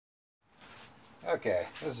Okay,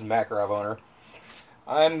 this is Makarov owner.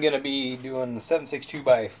 I'm going to be doing the 7.62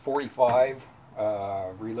 by 45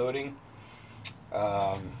 reloading.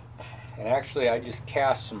 And actually I just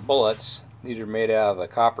cast some bullets. These are made out of the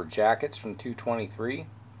copper jackets from 223.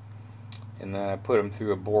 And then I put them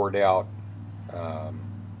through a bored out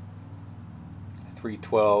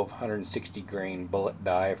 312 160 grain bullet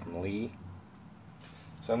die from Lee.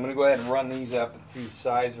 So I'm going to go ahead and run these up through the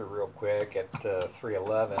sizer real quick at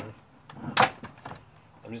 311.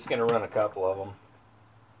 I'm just going to run a couple of them.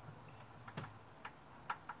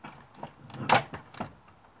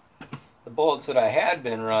 The bullets that I had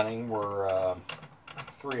been running were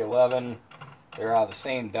 311. They're out of the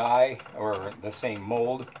same die, or the same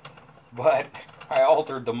mold, but I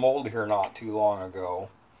altered the mold here not too long ago.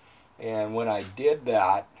 And when I did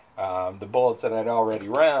that, the bullets that I'd already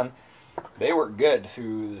run, they were good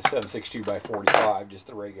through the 7.62 by 45, just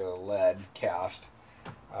the regular lead cast.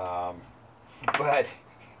 But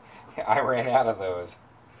I ran out of those.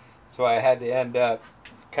 So I had to end up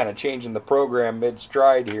kind of changing the program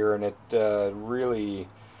mid-stride here, and it really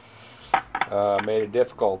made it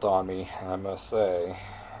difficult on me, I must say.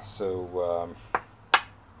 So,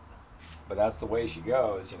 but that's the way she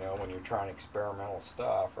goes, you know, when you're trying experimental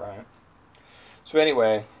stuff, right? So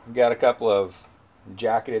anyway, I've got a couple of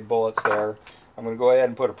jacketed bullets there. I'm going to go ahead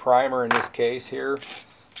and put a primer in this case here,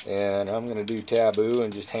 and I'm going to do taboo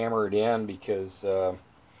and just hammer it in because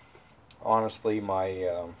honestly my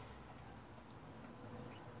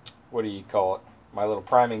what do you call it, my little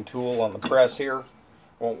priming tool on the press here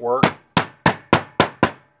won't work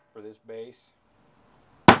for this base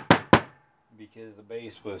because the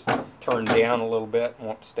base was turned down a little bit and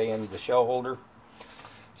won't stay into the shell holder.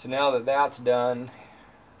 So now that that's done,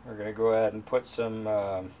 we're going to go ahead and put some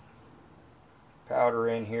powder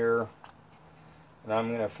in here, and I'm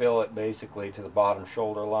going to fill it basically to the bottom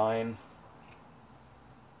shoulder line,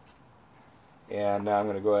 and I'm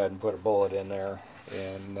going to go ahead and put a bullet in there,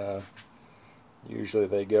 and usually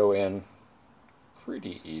they go in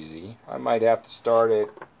pretty easy. I might have to start it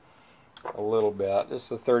a little bit. This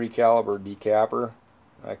is a 30 caliber decapper.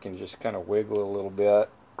 I can just kind of wiggle it a little bit,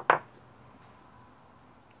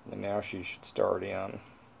 and now she should start in.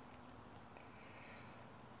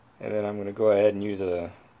 And then I'm going to go ahead and use a,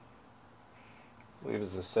 I believe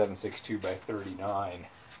it's a 7.62 by 39.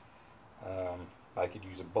 I could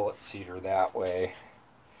use a bullet seeder that way.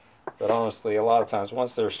 But honestly, a lot of times,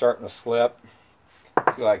 once they're starting to slip,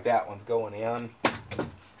 see, like that one's going in,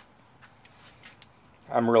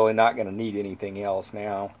 I'm really not going to need anything else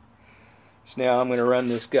now. So now I'm going to run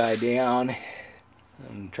this guy down.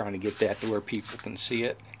 I'm trying to get that to where people can see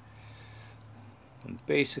it. I'm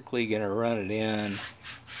basically going to run it in.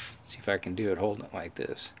 See if I can do it holding it like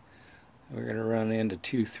this. We're going to run into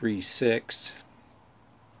 236.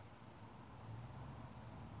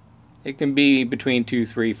 It can be between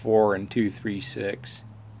 234 and 236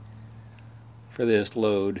 for this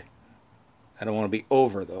load. I don't want to be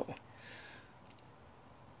over though.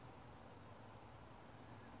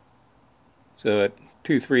 So at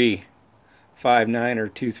 2359 or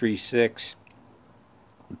 236,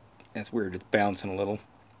 that's weird, it's bouncing a little.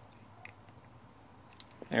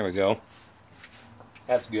 There we go.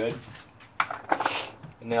 That's good.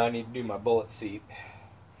 And now I need to do my bullet seat.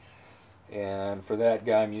 And for that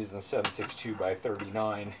guy, I'm using the 7.62 by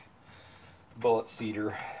 39 bullet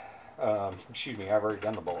seeder. Excuse me, I've already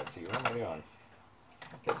done the bullet seat. What am I doing?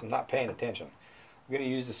 I guess I'm not paying attention. I'm going to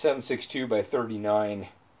use the 7.62 by 39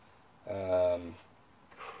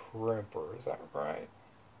 crimper. Is that right?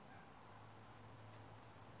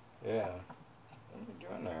 Yeah. What am I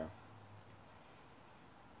doing there?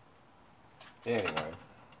 Anyway.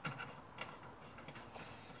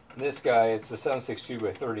 This guy, it's the 7.62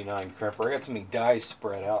 by 39 crimper. I got so many dies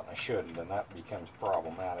spread out and I shouldn't, and that becomes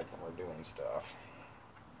problematic when we're doing stuff.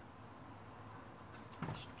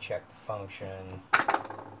 Let's check the function.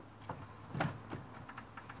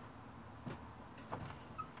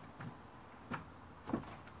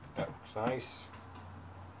 That looks nice.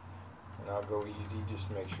 And I'll go easy just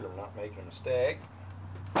to make sure I'm not making a mistake.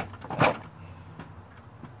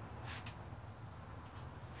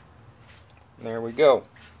 There we go.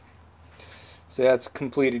 So that's a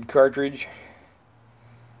completed cartridge,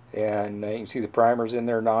 and you can see the primer's in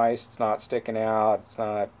there nice. It's not sticking out. It's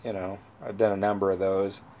not, you know, I've done a number of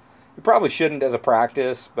those. You probably shouldn't as a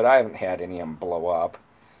practice, but I haven't had any of them blow up.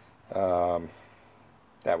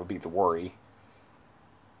 That would be the worry.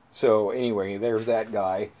 So anyway, there's that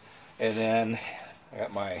guy. And then I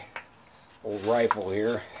got my old rifle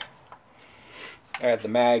here. I got the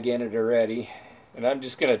mag in it already, and I'm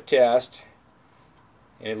just going to test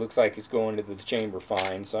and it looks like it's going to the chamber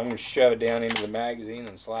fine. So I'm going to shove it down into the magazine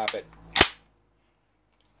and slap it.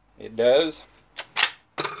 It does,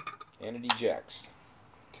 and it ejects.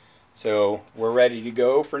 So we're ready to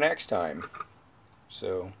go for next time.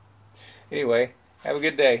 So anyway, have a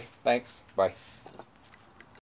good day. Thanks. Bye.